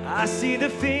 I see the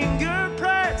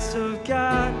fingerprints of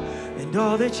God and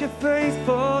all that your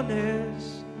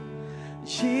faithfulness.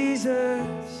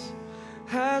 Jesus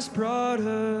has brought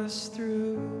us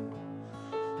through.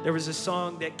 There was a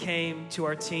song that came to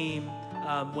our team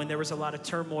when there was a lot of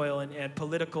turmoil and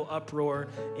political uproar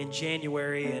in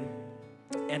January,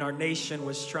 and our nation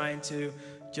was trying to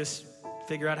just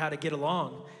figure out how to get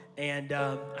along. And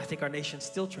I think our nation's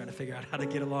still trying to figure out how to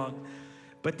get along.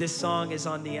 But this song is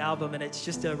on the album, and it's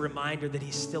just a reminder that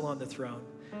he's still on the throne.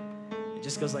 It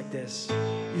just goes like this.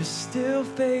 You're still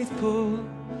faithful.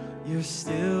 You're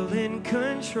still in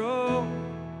control.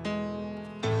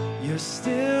 You're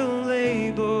still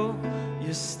able.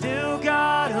 You're still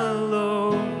God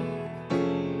alone.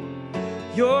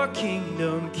 Your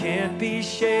kingdom can't be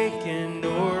shaken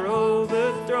or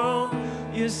overthrown.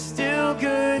 You're still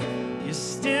good. You're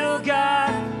still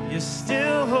God. You're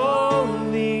still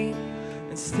holy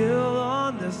and still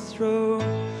on the throne.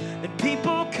 And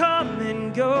people come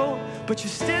and go, but you're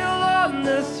still on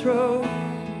the throne.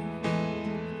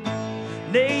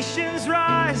 Nations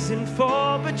rise and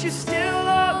fall, but you're still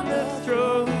on the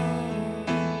throne.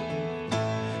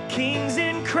 Kings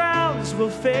and crowns will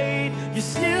fade, you're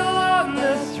still on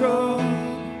the throne.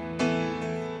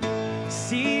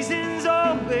 Seasons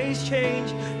always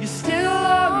change, you're still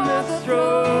on the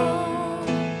throne.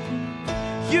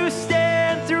 You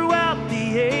stand throughout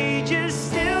the ages,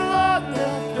 still on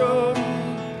the throne.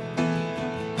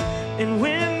 And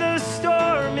when the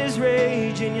storm is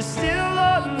raging, you're still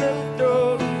on the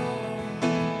throne.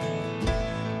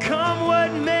 Come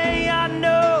what may, I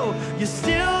know you're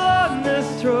still on the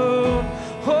throne.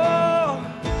 Oh,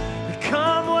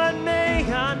 come what may,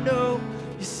 I know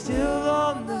you're still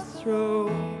on the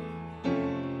throne.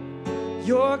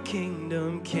 Your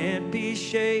kingdom can't be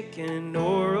shaken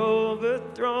or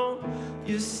overthrown.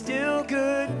 You're still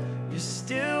good, you're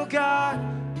still God,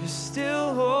 you're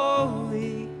still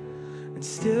holy and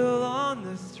still on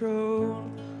the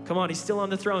throne. Come on, he's still on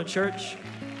the throne, church.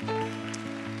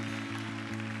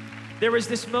 There was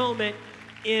this moment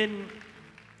in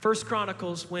 1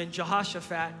 Chronicles when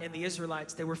Jehoshaphat and the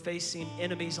Israelites, they were facing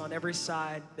enemies on every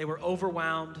side. They were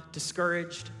overwhelmed,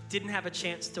 discouraged, didn't have a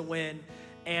chance to win.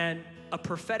 And a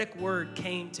prophetic word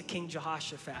came to King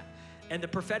Jehoshaphat. And the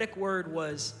prophetic word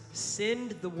was,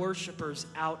 send the worshipers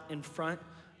out in front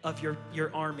of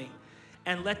your army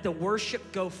and let the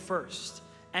worship go first.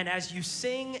 And as you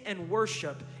sing and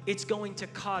worship, it's going to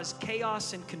cause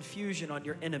chaos and confusion on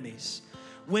your enemies.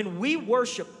 When we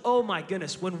worship, oh my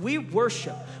goodness, when we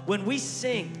worship, when we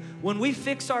sing, when we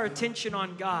fix our attention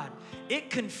on God, it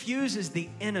confuses the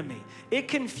enemy. It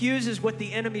confuses what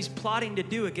the enemy's plotting to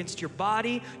do against your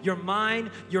body, your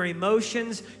mind, your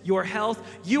emotions, your health.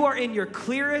 You are in your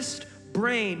clearest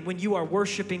brain when you are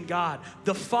worshiping God.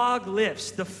 The fog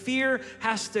lifts. The fear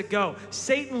has to go.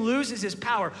 Satan loses his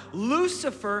power.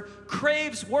 Lucifer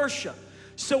craves worship.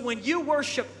 So when you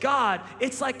worship God,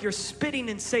 it's like you're spitting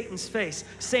in Satan's face,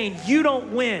 saying, you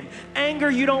don't win.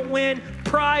 Anger, you don't win.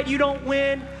 Pride, you don't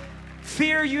win.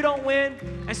 Fear, you don't win.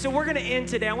 And so we're going to end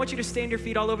today. I want you to stand your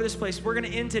feet all over this place. We're going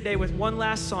to end today with one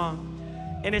last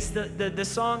song. And it's the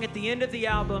song at the end of the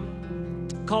album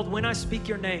called When I Speak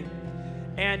Your Name.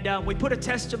 And we put a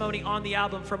testimony on the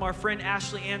album from our friend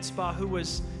Ashley Anspaugh, who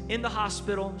was in the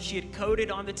hospital. She had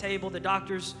coded on the table. The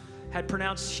doctors had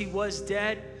pronounced she was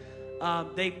dead.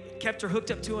 They kept her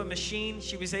hooked up to a machine.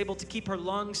 She was able to keep her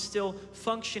lungs still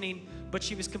functioning, but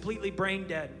she was completely brain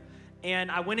dead.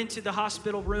 And I went into the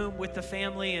hospital room with the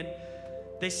family, and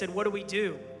they said, what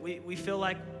do? We feel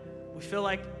like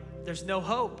there's no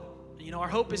hope. You know, our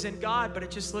hope is in God, but it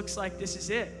just looks like this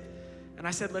is it. And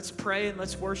I said, let's pray and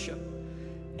let's worship.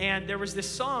 And there was this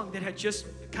song that had just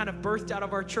kind of birthed out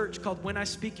of our church called When I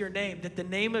Speak Your Name, that the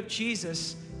name of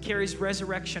Jesus carries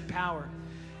resurrection power.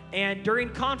 And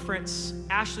during conference,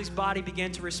 Ashley's body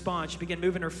began to respond. She began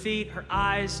moving her feet, her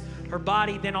eyes, her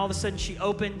body. Then all of a sudden she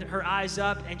opened her eyes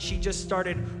up and she just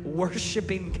started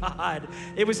worshiping God.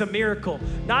 It was a miracle.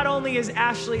 Not only is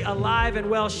Ashley alive and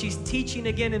well, she's teaching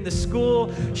again in the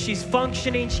school. She's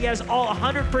functioning. She has all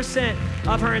 100%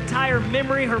 of her entire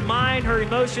memory, her mind, her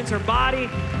emotions, her body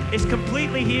is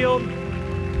completely healed.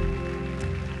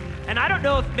 And I don't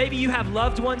know if maybe you have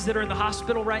loved ones that are in the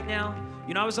hospital right now.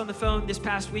 You know, I was on the phone this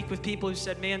past week with people who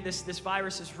said, man, this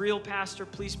virus is real, Pastor.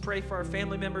 Please pray for our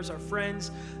family members, our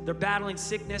friends. They're battling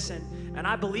sickness, and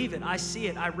I believe it. I see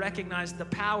it. I recognize the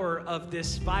power of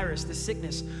this virus, this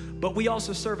sickness. But we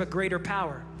also serve a greater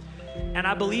power. And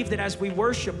I believe that as we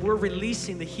worship, we're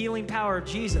releasing the healing power of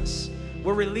Jesus.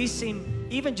 We're releasing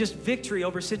even just victory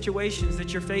over situations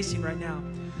that you're facing right now.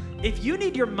 If you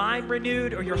need your mind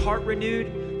renewed or your heart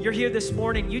renewed, you're here this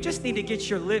morning, you just need to get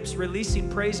your lips releasing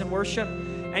praise and worship.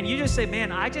 And you just say,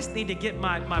 man, I just need to get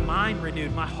my mind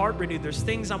renewed, my heart renewed. There's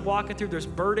things I'm walking through. There's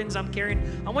burdens I'm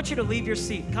carrying. I want you to leave your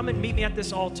seat. Come and meet me at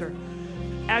this altar.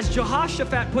 As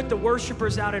Jehoshaphat put the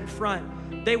worshipers out in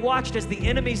front, they watched as the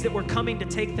enemies that were coming to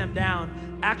take them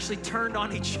down actually turned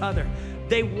on each other.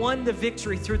 They won the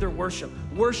victory through their worship.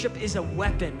 Worship is a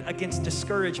weapon against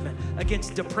discouragement,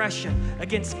 against depression,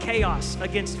 against chaos,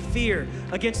 against fear,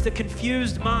 against a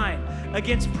confused mind,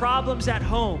 against problems at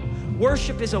home.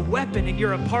 Worship is a weapon in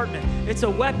your apartment. It's a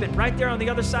weapon right there on the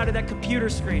other side of that computer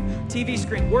screen, TV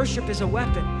screen. Worship is a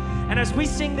weapon. And as we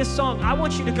sing this song, I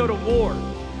want you to go to war.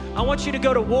 I want you to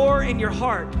go to war in your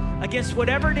heart against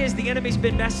whatever it is the enemy's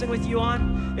been messing with you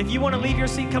on. If you want to leave your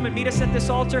seat, come and meet us at this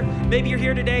altar. Maybe you're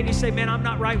here today and you say, man, I'm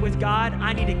not right with God.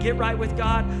 I need to get right with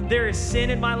God. There is sin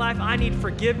in my life. I need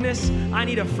forgiveness. I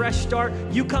need a fresh start.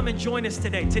 You come and join us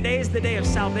today. Today is the day of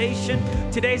salvation.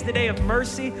 Today's the day of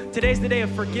mercy. Today's the day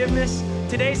of forgiveness.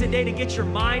 Today's the day to get your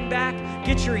mind back,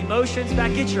 get your emotions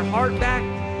back, get your heart back.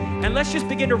 And let's just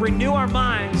begin to renew our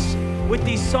minds with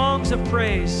these songs of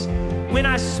praise. When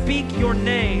I speak your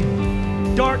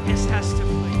name, darkness has to flee.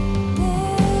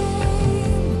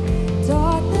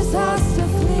 Darkness has to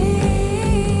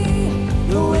flee.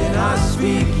 When I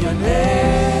speak your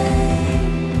name,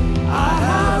 I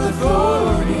have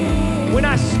authority. When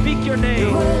I speak your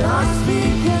name, When I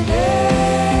speak your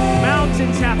name,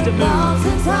 mountains have to move.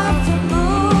 mountains have to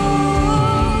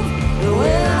move.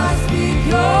 When I speak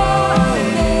your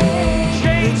name,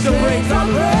 Chains will break. chains are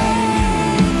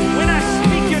breaking. When I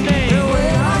speak your name,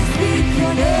 When I speak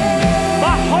your name,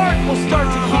 my heart will start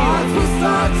to hearts heal. will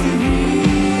start to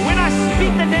heal. When I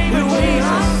speak the name of When I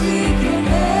Jesus, speak your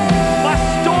name, my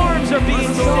storms are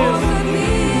being storms stilled. are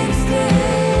being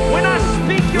stilled. When I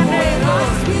speak your When name, I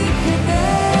Lord, speak your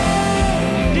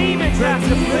name, demons have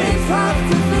to flee. demons have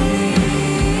to flee.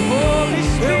 Holy When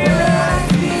Spirit, I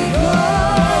speak your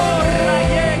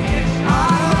name, I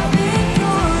have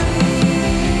victory.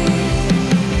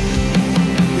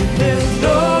 There's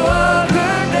no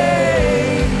other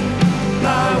name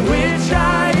by which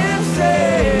I am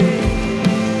saved.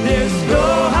 There's no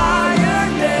higher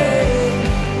name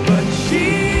but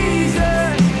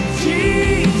Jesus,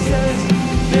 Jesus.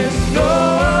 There's no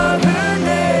other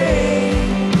name.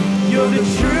 You're the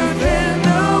truth and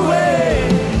the way.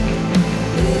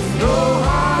 There's no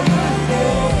higher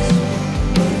name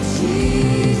but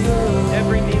Jesus.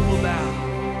 every knee will bow.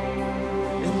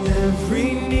 And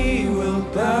every knee will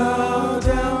bow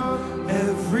down,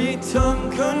 every tongue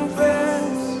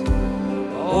confess,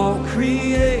 all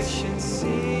creation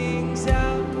sings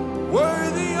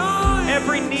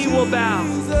will bow.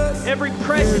 Every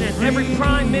president, every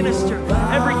prime minister,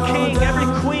 every king, every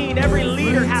queen, every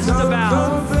leader has to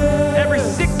bow. Every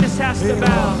sickness has to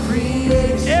bow.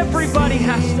 Everybody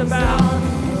has to bow.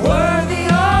 Worthy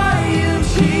are you,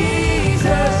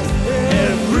 Jesus.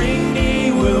 Every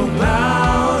knee will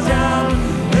bow down.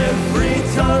 Every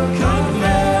tongue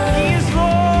confess. He is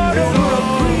Lord of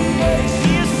all.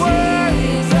 He is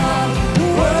worthy.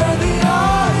 Worthy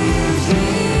are you,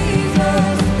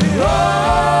 Jesus.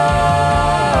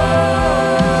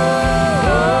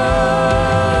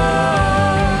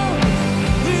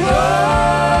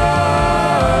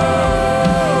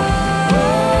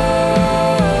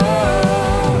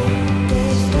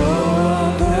 There's no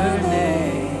other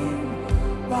name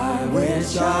by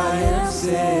which I am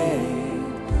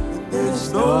saved.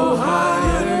 There's no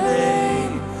higher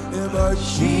name but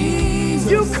Jesus.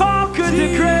 You conquered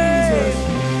the grave.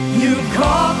 You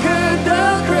conquered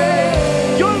the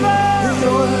grave. Your love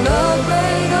Your love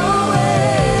made a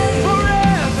way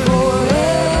forever.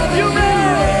 forever. You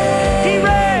reign. He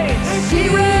reigns. He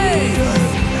reigns.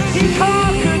 He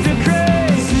conquered the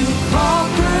grave. You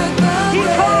conquered the He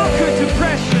grave. conquered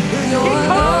depression. He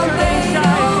conquered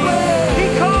anxiety. He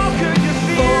conquered your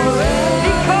fears.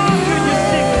 He conquered your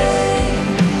sickness.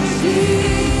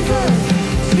 Jesus,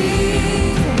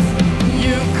 Jesus,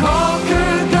 you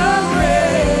conquered the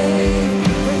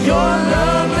grave. Your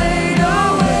love made a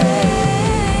way.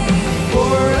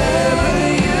 Forever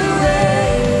you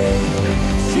reign.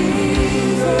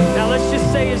 Jesus, Now let's just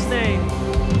say his name.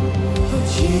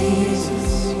 Jesus,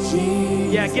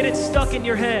 Jesus. Yeah, get it stuck in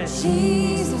your head.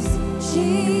 Jesus,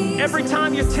 Jesus. Every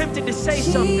time you're tempted to say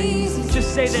something,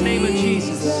 just say the name of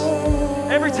Jesus.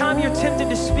 Every time you're tempted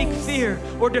to speak fear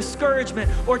or discouragement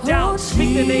or doubt,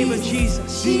 speak the name of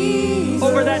Jesus.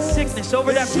 Over that sickness,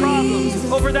 over that problem,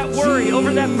 over that worry,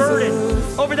 over that burden,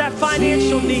 over that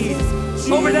financial need,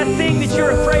 over that thing that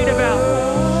you're afraid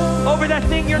about, over that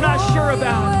thing you're not sure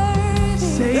about.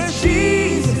 Say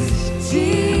Jesus.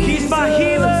 He's my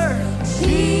healer.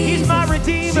 He's my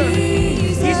redeemer.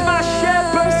 He's my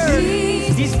shepherd.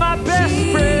 He's my best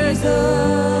friend.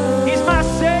 He's my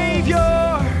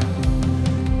savior.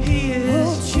 He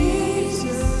is.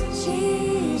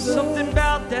 Something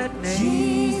about that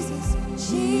name.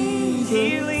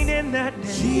 Healing in that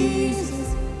name.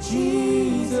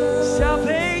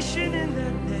 Salvation in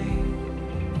that name.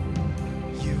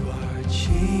 You are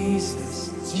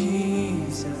Jesus,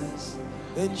 Jesus,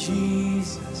 and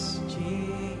Jesus,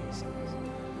 Jesus,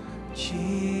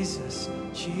 Jesus,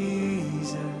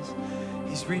 Jesus.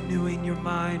 He's renewing your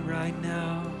mind right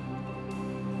now.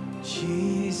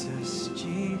 Jesus,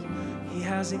 Jesus. He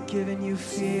hasn't given you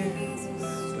fear,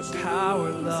 but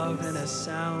power, love, and a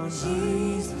sound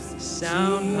mind.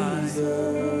 Sound mind.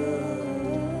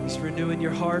 He's renewing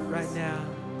your heart right now.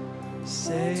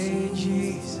 Say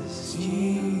Jesus,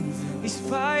 Jesus. He's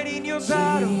fighting your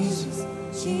battles.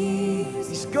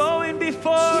 He's going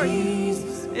before you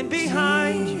and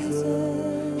behind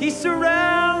you. He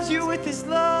surrounds you with his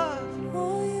love.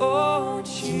 Oh,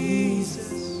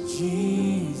 Jesus,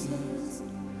 Jesus,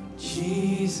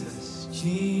 Jesus,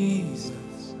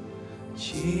 Jesus,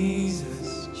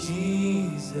 Jesus,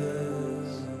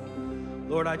 Jesus.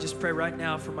 Lord, I just pray right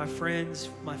now for my friends,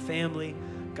 my family.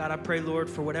 God, I pray, Lord,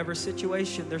 for whatever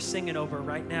situation they're singing over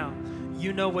right now.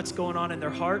 You know what's going on in their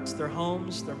hearts, their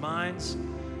homes, their minds.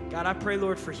 God, I pray,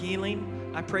 Lord, for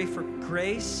healing. I pray for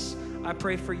grace. I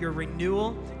pray for your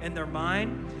renewal in their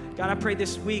mind. God, I pray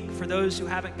this week for those who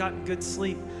haven't gotten good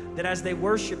sleep, that as they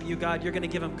worship you, God, you're going to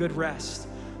give them good rest.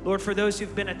 Lord, for those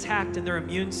who've been attacked in their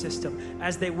immune system,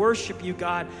 as they worship you,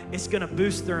 God, it's going to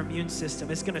boost their immune system.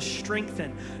 It's going to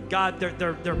strengthen, God,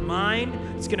 their mind.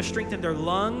 It's going to strengthen their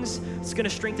lungs. It's going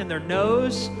to strengthen their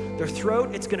nose, their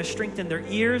throat. It's going to strengthen their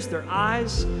ears, their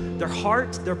eyes, their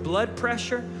heart, their blood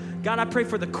pressure. God, I pray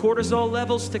for the cortisol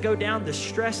levels to go down, the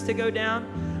stress to go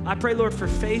down. I pray, Lord, for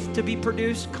faith to be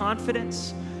produced,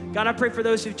 confidence. God, I pray for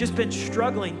those who've just been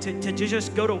struggling to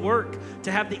just go to work,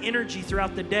 to have the energy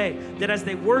throughout the day, that as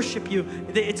they worship you,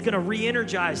 it's going to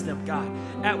re-energize them, God.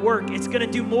 At work, it's going to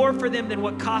do more for them than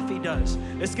what coffee does.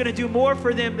 It's going to do more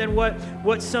for them than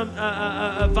what some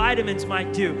vitamins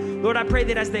might do. Lord, I pray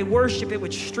that as they worship, it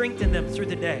would strengthen them through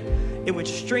the day. It would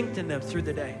strengthen them through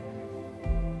the day.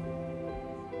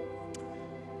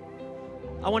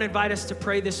 I want to invite us to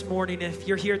pray this morning. If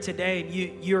you're here today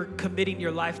and you're committing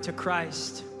your life to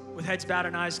Christ, with heads bowed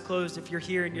and eyes closed, if you're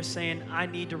here and you're saying, I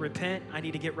need to repent, I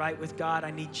need to get right with God,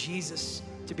 I need Jesus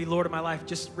to be Lord of my life,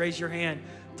 just raise your hand.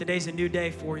 Today's a new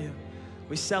day for you.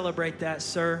 We celebrate that,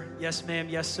 sir. Yes, ma'am.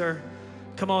 Yes, sir.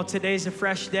 Come on, today's a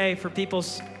fresh day for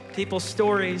people's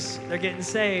stories. They're getting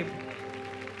saved.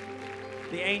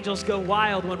 The angels go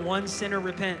wild when one sinner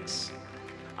repents.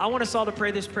 I want us all to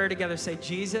pray this prayer together. Say,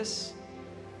 Jesus,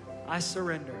 I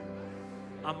surrender.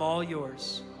 I'm all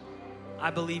yours.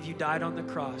 I believe you died on the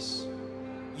cross.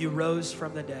 You rose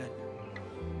from the dead.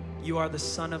 You are the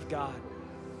Son of God.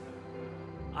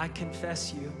 I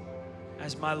confess you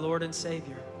as my Lord and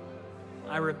Savior.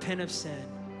 I repent of sin.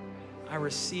 I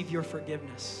receive your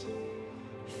forgiveness.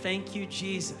 Thank you,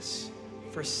 Jesus,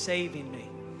 for saving me,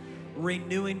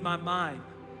 renewing my mind,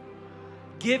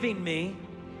 giving me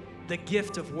the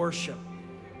gift of worship,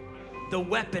 the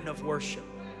weapon of worship,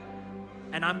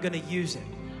 and I'm going to use it.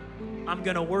 I'm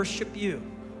going to worship you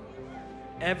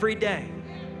every day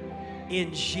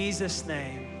in Jesus'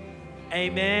 name.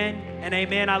 Amen and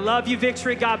amen. I love you,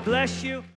 Victory. God bless you.